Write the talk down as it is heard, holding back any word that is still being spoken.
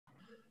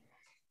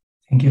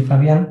Thank you,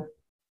 Fabian.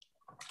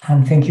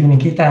 And thank you,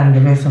 Nikita, and the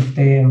rest of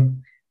the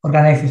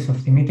organizers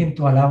of the meeting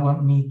to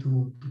allow me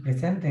to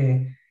present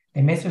the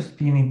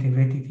MesoSPIM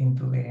integrated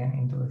into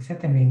the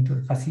settlement, into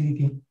the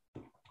facility.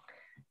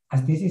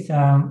 As this is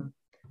a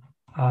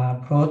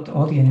broad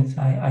audience,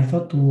 I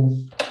thought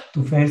to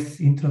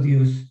first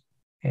introduce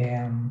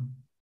where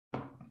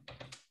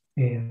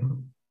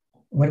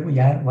we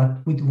are,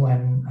 what we do,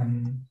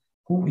 and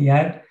who we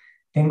are,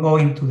 then go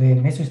into the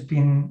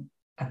MesoSPIM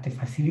at the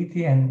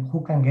facility and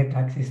who can get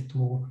access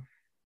to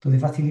the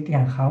facility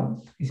and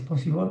how is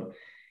possible,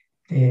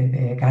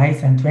 the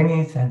guides and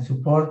trainings and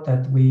support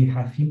that we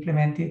have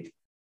implemented.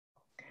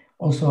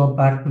 Also,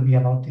 part will be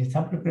about the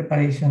sample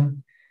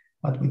preparation,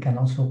 what we can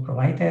also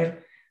provide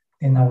there,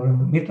 then our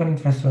virtual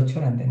infrastructure,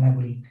 and then I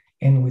will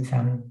end with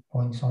some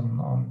points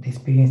on the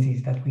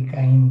experiences that we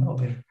gain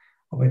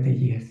over the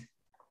years.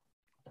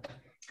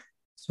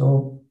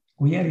 So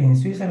we are in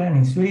Switzerland,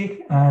 in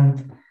Zurich,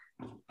 and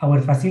our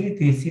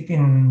facility is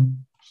sitting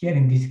here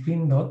in this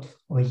green dot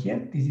over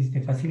here. This is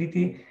the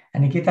facility,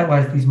 and Nikita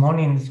was this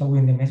morning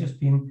showing the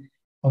MesoSPIM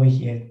over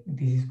here.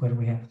 This is where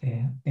we have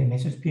the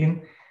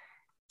MesoSPIM.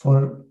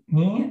 For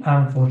me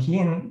and for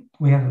him,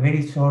 we have a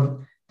very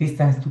short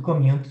distance to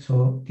commute.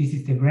 So this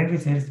is the Brain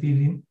Research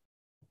Building.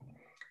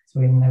 So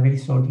in a very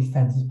short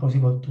distance, it's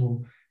possible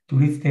to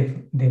reach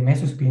the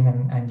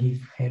MesoSPIM and give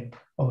help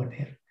over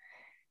there.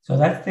 So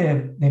that's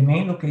the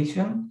main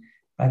location,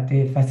 but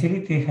the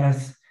facility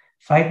has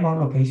 5 more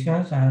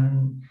locations,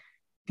 and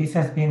this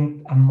has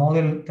been a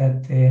model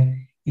that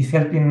is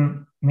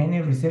helping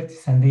many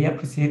researchers, and they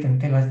appreciate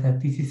and tell us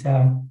that this is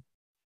a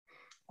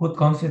good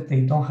concept.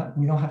 We don't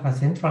have a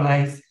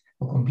centralized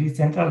or complete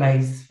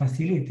centralized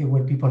facility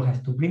where people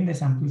have to bring the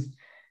samples,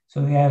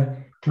 so they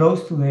are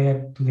close to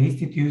the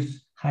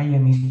institute's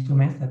high-end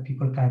instruments that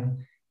people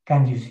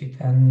can use it,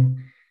 and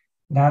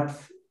that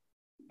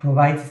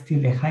provides still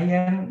the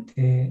high-end,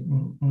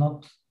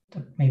 not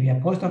maybe a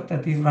postdoc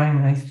that is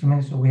running an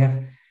instrument. So we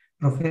have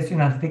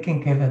professionals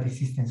taking care that the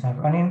systems are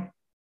running,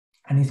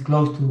 and it's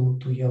close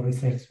to your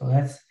research. So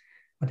that's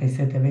what I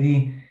said, a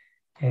very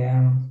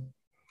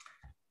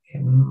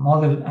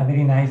model, a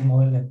very nice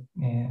model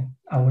that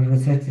our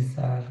researchers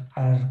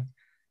are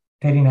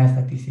telling us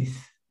that this is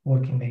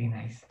working very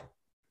nice.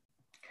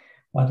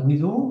 What we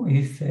do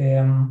is,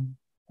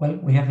 well,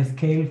 we have a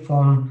scale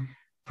from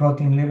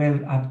protein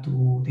level up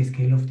to the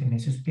scale of the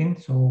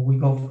MesoSPIM. So we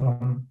go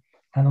from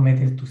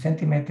nanometer to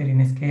centimeter in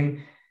a scale.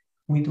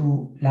 We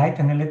do light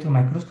and electron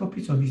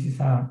microscopy. So this is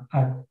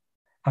a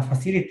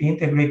facility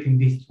integrating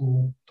these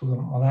two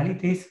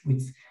modalities,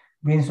 which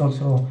brings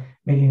also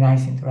very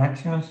nice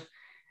interactions.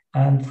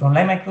 And from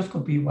light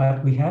microscopy,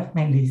 what we have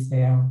mainly is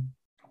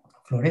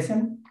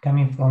fluorescent,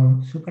 coming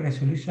from super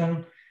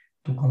resolution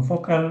to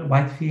confocal,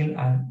 wide field,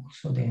 and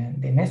also the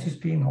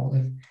MesoSPIM or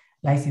the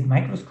lysid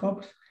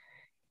microscopes.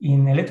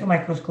 In electron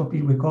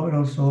microscopy, we cover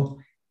also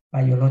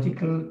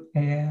biological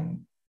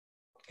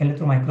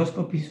electron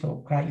microscopy,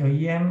 so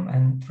cryo-EM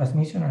and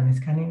transmission and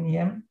scanning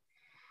EM.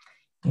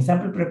 In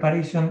sample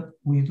preparation,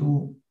 we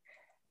do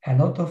a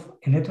lot of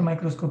electron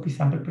microscopy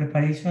sample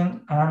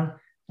preparation and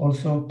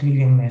also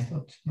clearing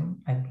methods.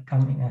 I'll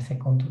come in a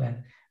second to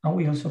that. And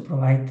we also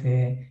provide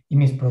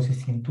image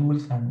processing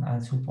tools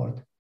and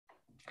support.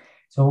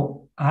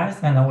 So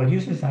us and our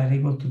users are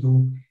able to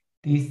do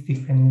these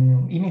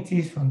different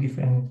images from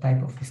different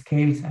type of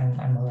scales and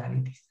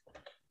modalities.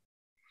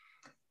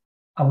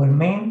 Our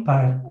main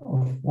part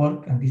of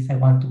work, and this I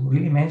want to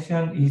really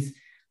mention, is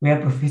we are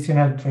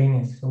professional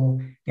trainers. So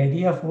the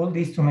idea of all the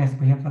instruments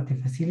we have at the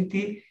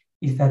facility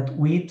is that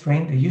we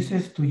train the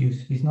users to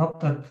use. It's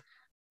not that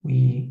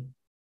we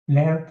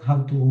learn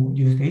how to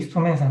use the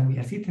instruments and we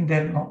are sitting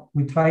there. No,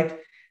 we tried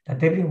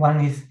that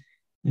everyone is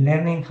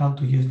learning how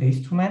to use the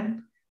instrument,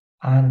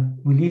 and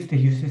we leave the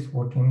users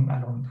working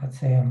alone. That's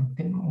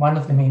one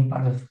of the main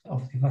parts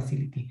of the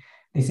facility.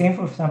 The same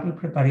for sample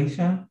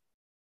preparation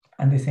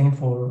and the same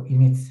for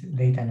image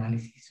data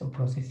analysis or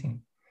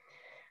processing.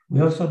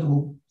 We also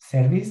do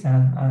service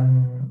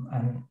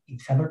and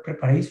sample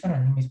preparation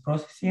and image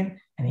processing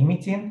and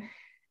imaging.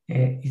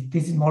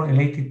 This is more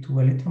related to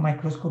electron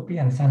microscopy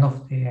and some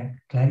of the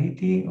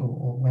clarity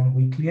or when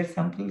we clear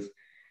samples,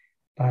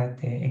 but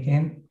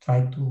again,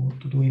 try to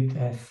do it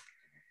as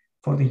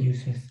for the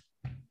users.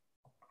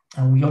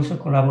 And we also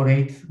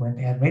collaborate when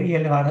they are very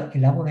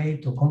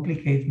elaborate or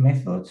complicated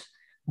methods.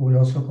 We'll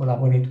also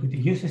collaborate with the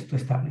users to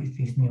establish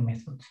these new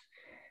methods.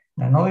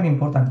 And another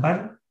important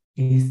part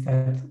is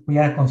that we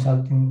are a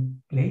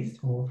consulting place.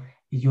 So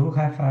if you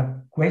have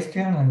a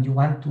question and you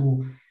want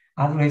to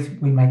address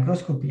with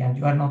microscopy and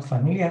you are not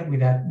familiar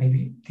with that,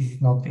 maybe this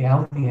is not the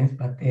audience,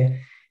 but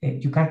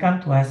you can come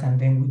to us and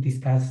then we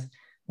discuss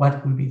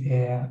what could be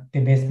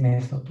the best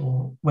method,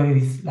 or whether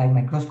it's like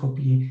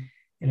microscopy,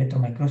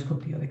 electron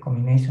microscopy, or the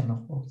combination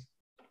of both.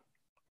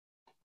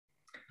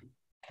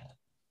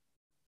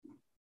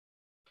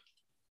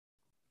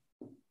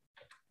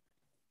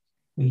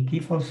 We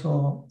give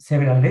also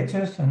several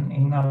lectures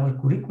in our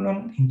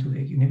curriculum into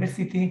the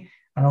university,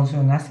 and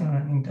also national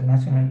and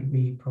internationally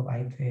we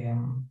provide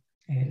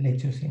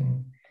lectures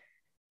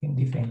in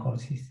different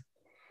courses.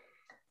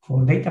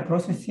 For data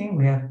processing,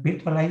 we have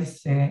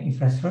virtualized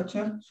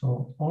infrastructure.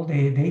 So all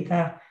the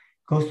data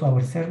goes to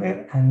our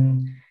server,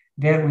 and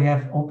there we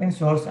have open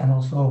source and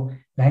also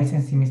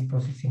licensed image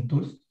processing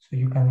tools. So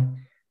you can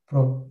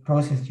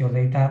process your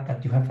data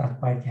that you have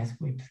acquired just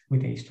with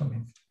the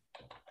instruments.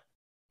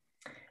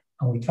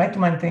 And we try to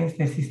maintain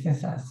the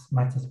systems as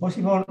much as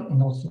possible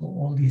in also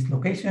all these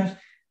locations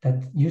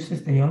that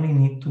users, they only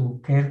need to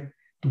care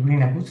to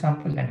bring a good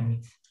sample and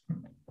image.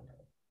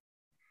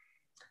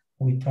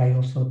 We try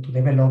also to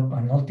develop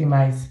and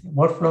optimize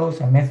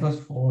workflows and methods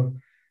for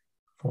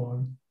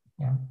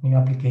new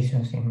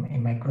applications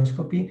in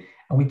microscopy.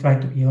 And we try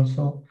to be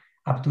also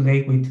up to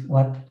date with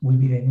what will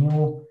be the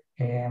new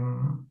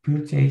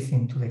purchase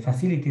into the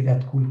facility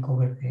that could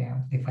cover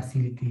the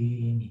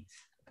facility needs.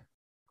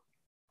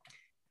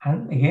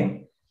 And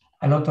again,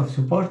 a lot of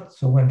support.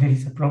 So when there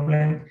is a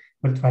problem,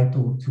 we'll try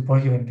to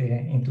support you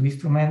into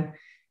instrument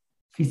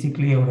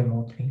physically or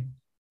remotely.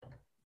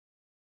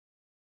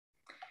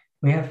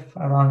 We have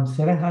around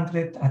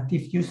 700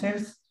 active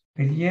users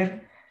per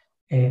year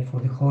for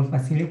the whole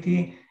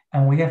facility,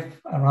 and we have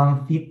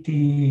around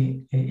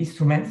 50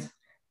 instruments,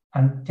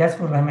 and just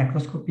for light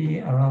microscopy,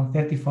 around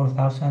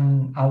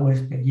 34,000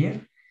 hours per year.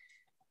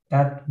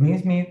 That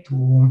brings me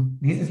to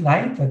this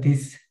slide, that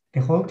is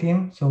the whole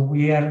team. So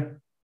we have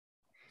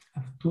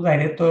 2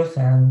 directors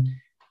and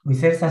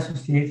research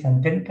associates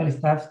and technical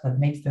staff that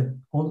makes that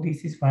all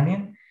this is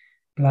running,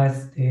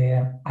 plus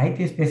the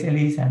IT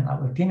specialists and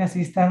our team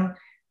assistant.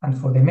 And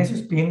for the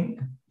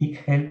MesoSPIM, big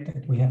help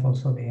that we have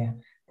also the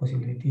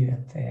possibility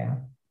that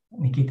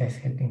Nikita is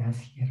helping us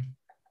here.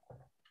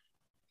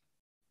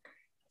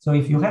 So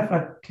if you have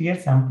a clear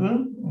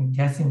sample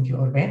just in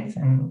your bench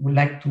and would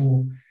like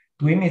to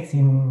image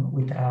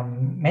with a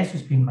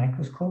MesoSPIM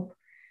microscope,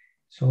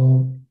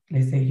 so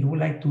let's say you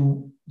would like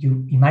to,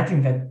 you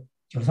imagine that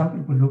your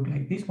sample will look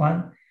like this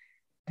one,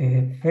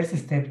 the first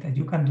step that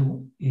you can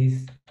do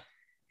is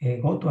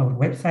go to our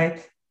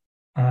website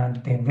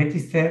and then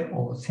register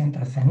or send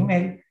us an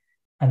email,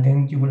 and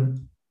then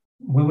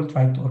we will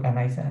try to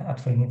organize a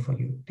training for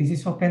you. This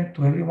is open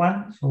to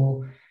everyone,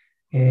 so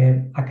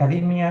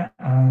academia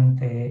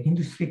and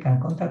industry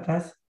can contact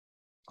us.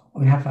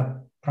 We have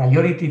a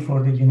priority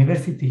for the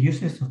university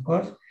users, of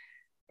course,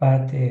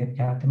 but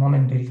at the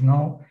moment there is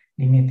no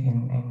limit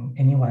in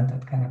anyone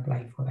that can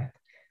apply for that.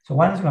 So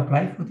once you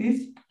apply for this,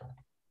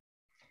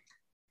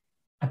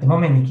 at the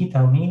moment,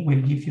 Nikita or me will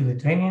give you the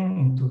training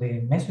into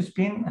the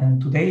MesoSPIM, and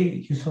today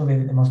you saw the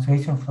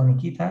demonstration from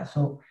Nikita.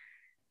 So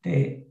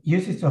the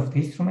usage of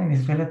the instrument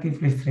is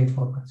relatively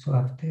straightforward. So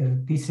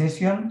after this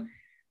session,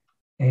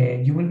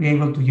 you will be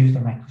able to use the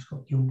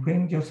microscope. You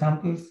bring your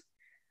samples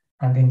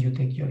and then you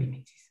take your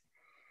images.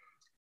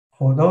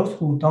 For those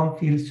who don't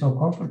feel so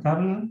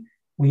comfortable,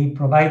 we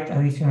provide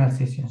additional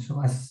sessions.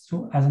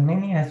 So as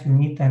many as you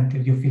need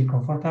until you feel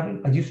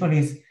comfortable, but usually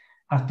it's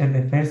after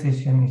the first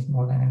session is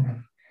more than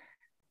enough.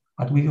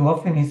 What we do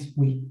often is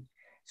we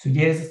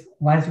suggest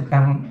once you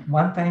come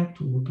one time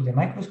to the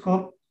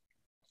microscope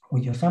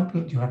with your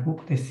sample, you have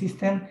booked the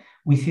system,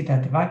 we sit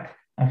at the back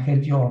and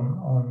help you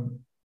on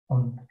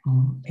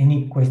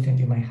any question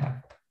you might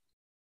have.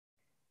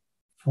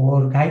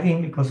 For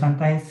guiding, because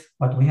sometimes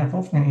what we have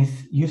often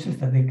is users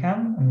that they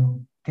come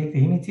and take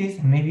the images,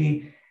 and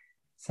maybe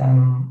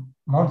some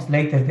months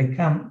later they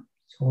come,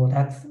 so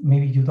that's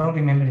maybe you don't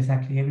remember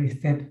exactly every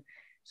step.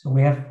 So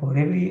we have for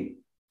every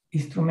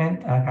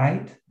instrument a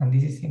guide, and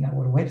this is in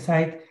our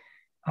website,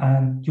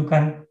 and you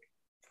can,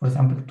 for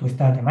example, to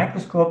start a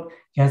microscope,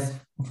 just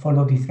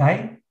follow this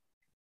guide,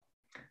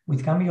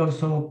 which can be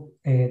also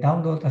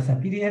downloaded as a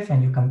PDF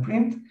and you can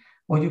print,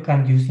 or you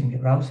can use in the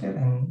browser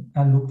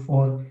and look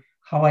for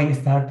how I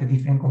start the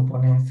different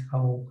components,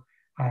 how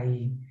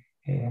I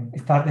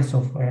start the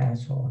software and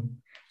so on.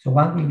 So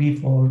one will be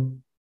for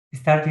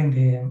starting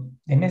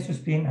the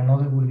MesoSPIM,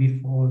 another will be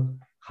for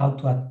how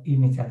to add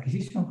image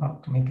acquisition,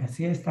 how to make a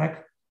CA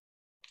stack.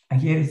 And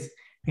here is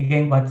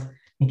again what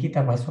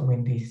Nikita was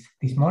showing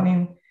this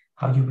morning,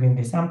 how you bring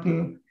the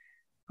sample,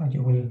 how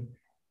you will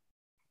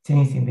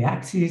change in the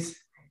axis,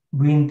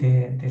 bring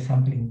the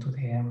sample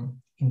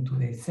into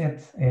the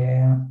set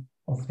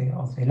of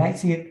the light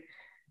sheet,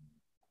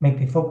 make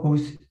the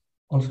focus,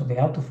 also the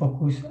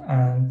autofocus,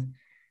 and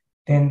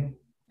then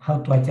how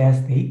to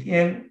adjust the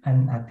ETL,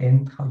 and at the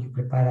end how you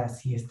prepare a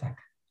CA stack.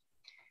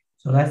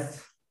 So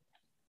that's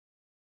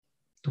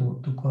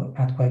to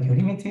acquire your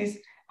images.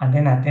 And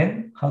then at the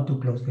end, how to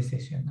close the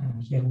session.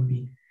 And here will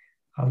be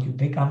how you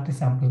take out the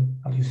sample,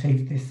 how you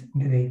save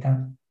the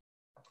data,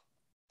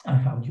 and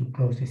how you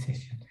close the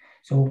session.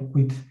 So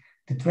with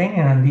the training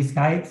and these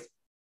guides,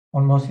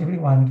 almost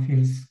everyone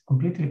feels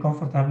completely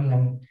comfortable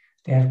and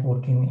they are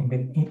working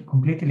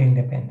completely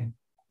independent.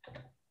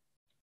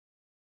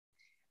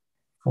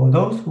 For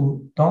those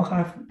who don't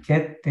have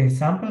yet the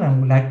sample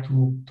and would like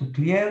to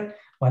clear,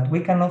 what we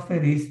can offer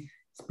is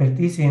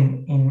expertise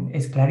in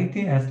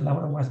S-Clarity, as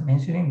Laura was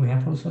mentioning. We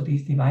have also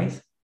this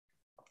device,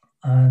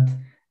 and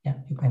yeah,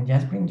 you can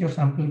just bring your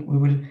sample. We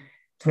will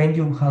train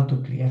you how to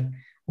clear.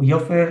 We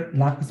offer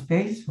lab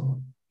space,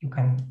 so you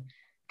can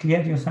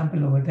clear your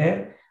sample over there.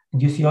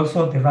 And you see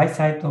also the right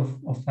side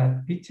of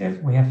that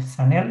picture, we have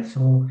Sanel.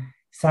 So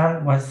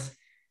San was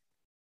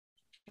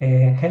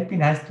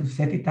helping us to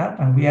set it up,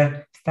 and we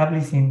are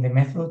establishing the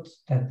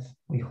methods that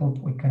we hope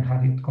we can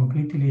have it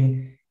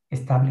completely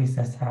established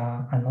as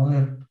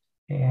another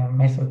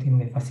method in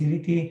the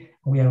facility.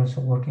 We are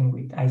also working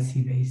with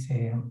IC-based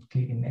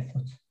clearing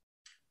methods.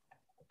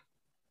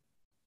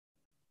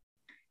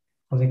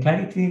 For the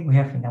clarity, we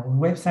have in our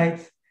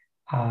website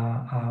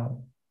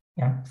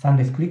some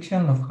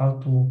description of how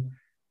to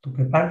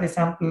prepare the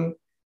sample,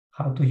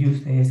 how to use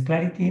the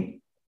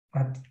clarity.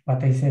 But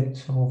what I said,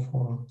 so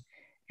for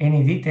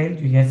any detail,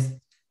 you just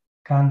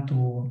come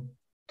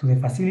to the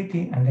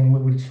facility, and then we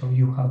will show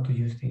you how to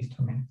use the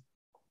instrument.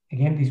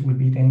 Again, this will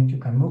be then you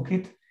can book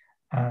it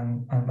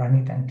and run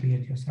it and clear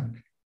your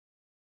sample.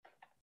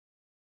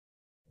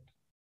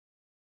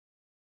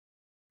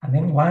 And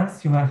then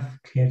once you have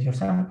cleared your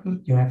sample,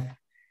 you have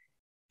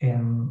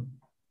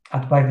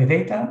acquired the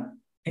data,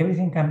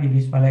 everything can be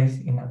visualized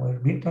in our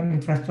virtual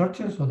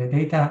infrastructure. So the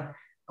data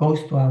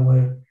goes to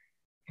our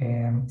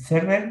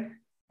server,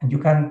 and you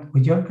can,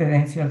 with your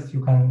credentials,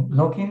 you can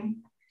log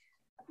in,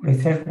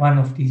 reserve one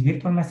of these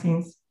virtual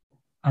machines,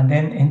 and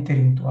then enter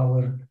into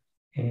our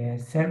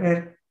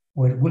server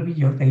where will be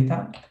your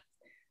data.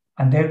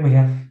 And there we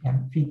have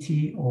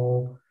Fiji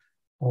or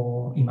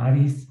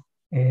Imaris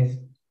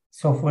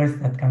softwares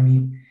that can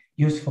be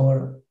used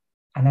for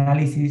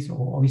analysis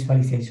or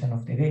visualization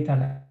of the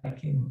data,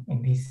 like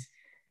in this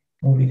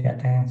movie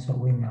that I am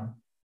showing now.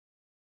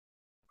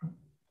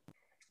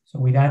 So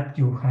with that,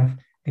 you have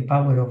the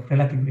power of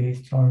relatively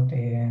strong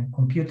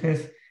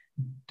computers.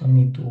 Don't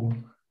need to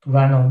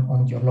run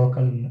on your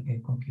local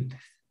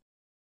computers.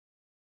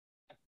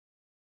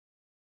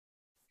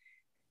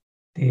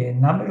 The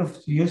number of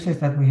users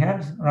that we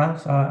have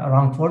runs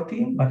around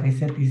 40, but I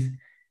said is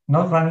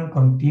not running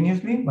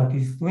continuously. What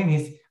it's doing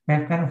is we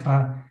have kind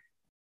of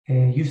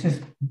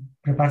users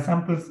prepare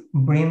samples,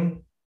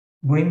 bring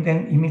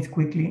them image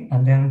quickly,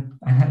 and then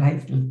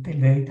analyze the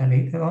data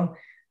later on.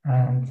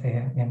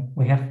 And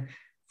we have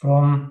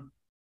from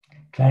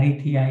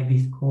Clarity,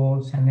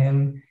 IBISCO,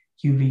 Sanel,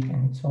 Cubic,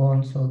 and so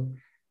on. So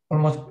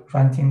almost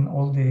running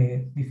all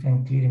the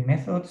different clearing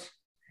methods.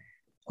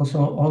 Also,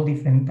 all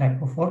different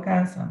type of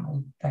organs and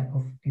all type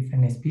of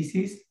different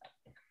species.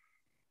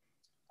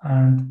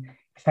 And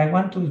if I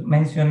want to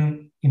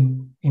mention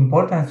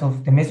importance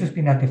of the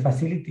MesoSPIM at the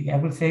facility, I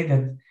will say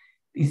that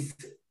it's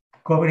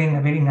covering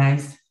a very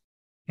nice,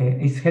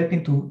 it's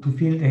helping to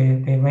fill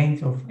the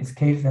range of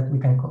scales that we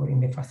can cover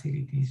in the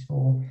facility.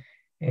 So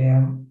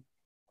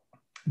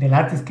the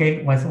large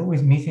scale was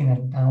always missing,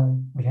 and now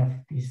we have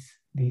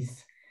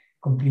this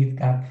complete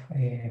gap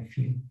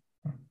filled.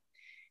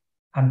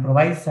 And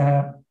provides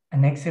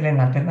an excellent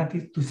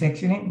alternative to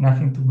sectioning.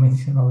 Nothing to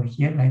mention over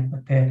here, right?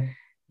 But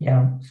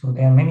so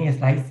there are many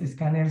slice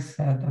scanners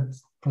that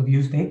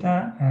produce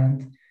data,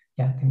 and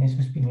the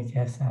MesoSPIM is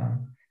just a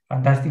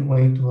fantastic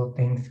way to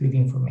obtain 3D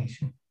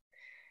information.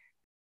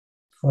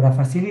 For a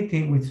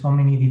facility with so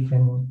many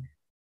different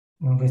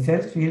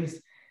research fields,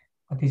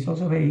 what is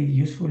also very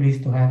useful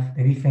is to have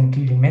the different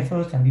clearing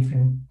methods and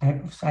different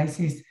type of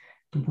sizes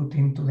to put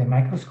into the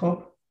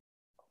microscope,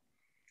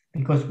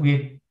 because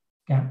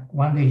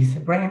one day is a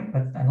brain,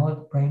 but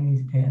another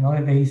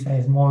day is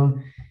a small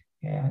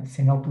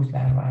Xenopus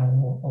larva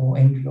or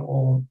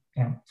embryo.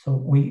 So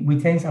we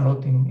change a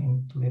lot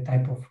into the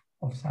type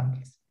of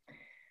samples.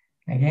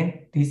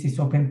 Again, this is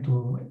open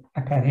to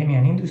academia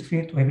and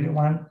industry, to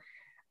everyone,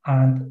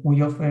 and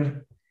we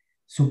offer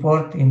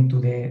support into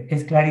the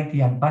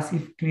S-Clarity and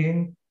passive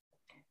clearing,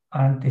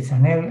 and the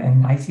Sanel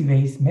and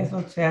IC-based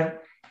methods are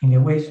in the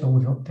way, so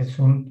we hope that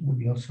soon will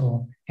be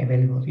also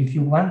available. If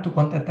you want to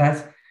contact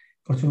us,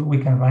 for sure we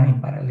can run in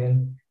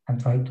parallel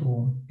and try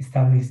to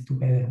establish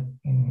together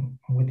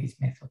with this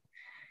method.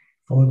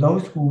 For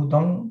those who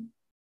don't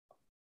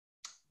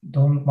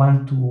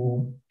want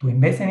to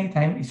invest any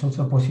time, it's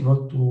also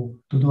possible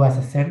to do as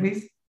a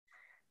service,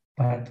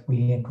 but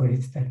we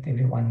encourage that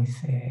everyone is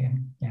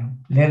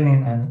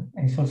learning, and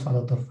it's also a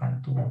lot of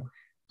fun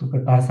to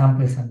prepare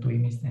samples and to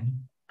image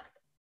them.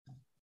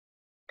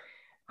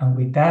 And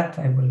with that,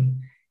 I will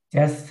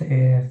just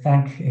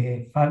thank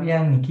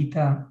Fabian,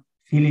 Nikita,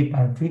 Philip,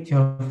 and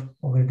Fritjof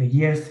over the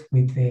years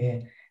with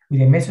the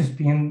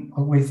MesoSPIM,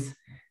 always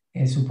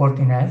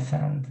supporting us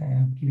and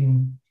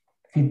giving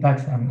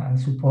feedbacks and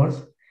support.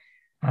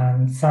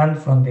 And San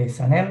from the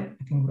Sanel,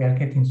 I think we are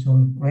getting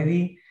soon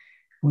ready.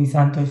 Luis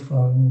Santos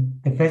from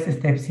the first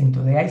steps into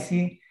the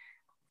IC,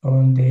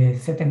 from the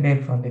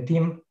Settenberg from the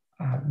team.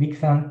 Big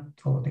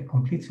thanks for the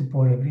complete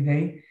support every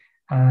day,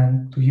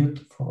 and to you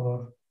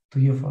for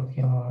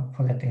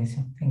the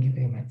attention. Thank you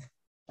very much.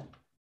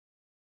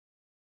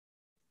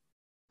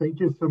 Thank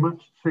you so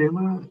much,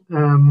 Sema.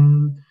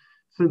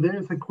 So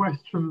there's a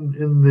question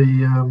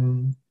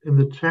in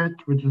the chat,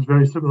 which is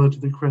very similar to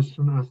the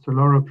question asked to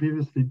Laura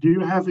previously. Do you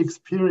have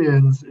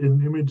experience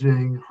in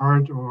imaging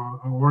heart or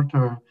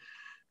aorta?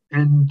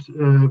 And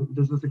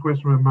this is a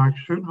question by Mark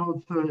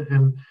Schönholzer.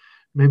 And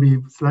maybe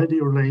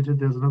slightly related,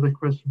 there's another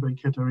question by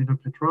Katerina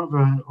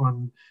Petrova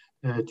on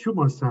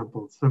tumor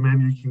samples. So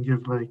maybe you can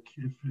give, like,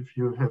 if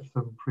you have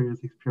some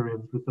previous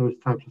experience with those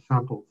types of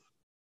samples.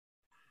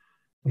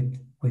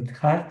 With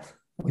heart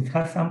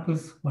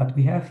samples, what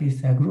we have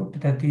is a group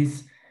that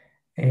is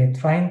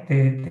trying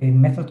the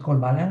method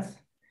called balance,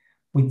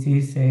 which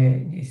is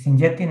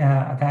injecting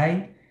a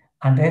dye,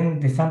 and then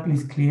the sample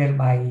is cleared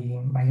by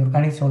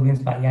organic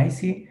solvents, by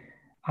IC.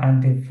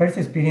 And the first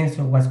experience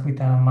was with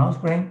a mouse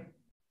brain.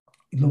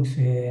 It looks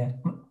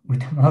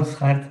with a mouse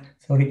heart.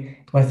 Sorry,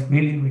 it was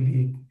really,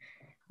 really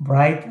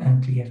bright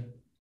and clear.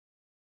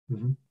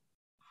 Mm-hmm.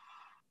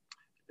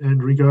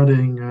 And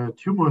regarding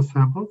tumor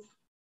samples?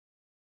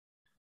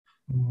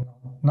 No,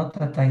 not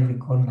that I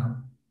recall now.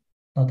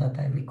 Not that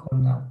I recall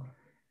now.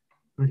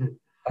 Okay.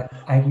 But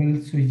I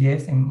will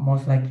suggest, and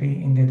most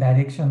likely in the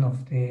direction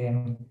of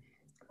the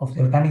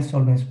organic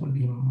solvents will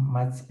be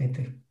much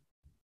better.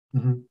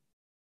 Mm-hmm.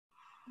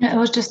 Yeah, I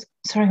was just,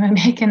 sorry,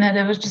 maybe I can add,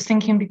 I was just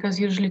thinking, because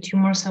usually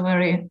tumors are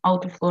very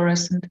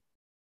autofluorescent.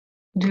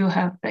 Do you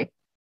have, like,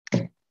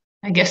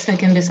 I guess there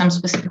can be some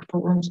specific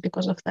problems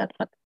because of that,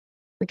 but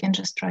we can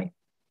just try.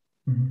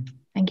 Mm-hmm.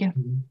 Thank you.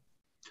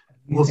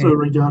 Mm-hmm. Also,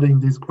 regarding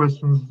these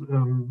questions,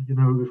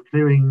 with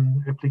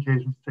clearing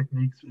applications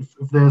techniques,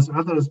 if there's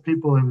others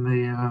people in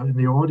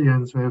the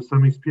audience who have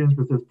some experience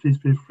with this, please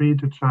feel free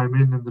to chime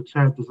in the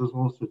chat. This is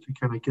also to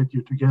kind of get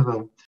you together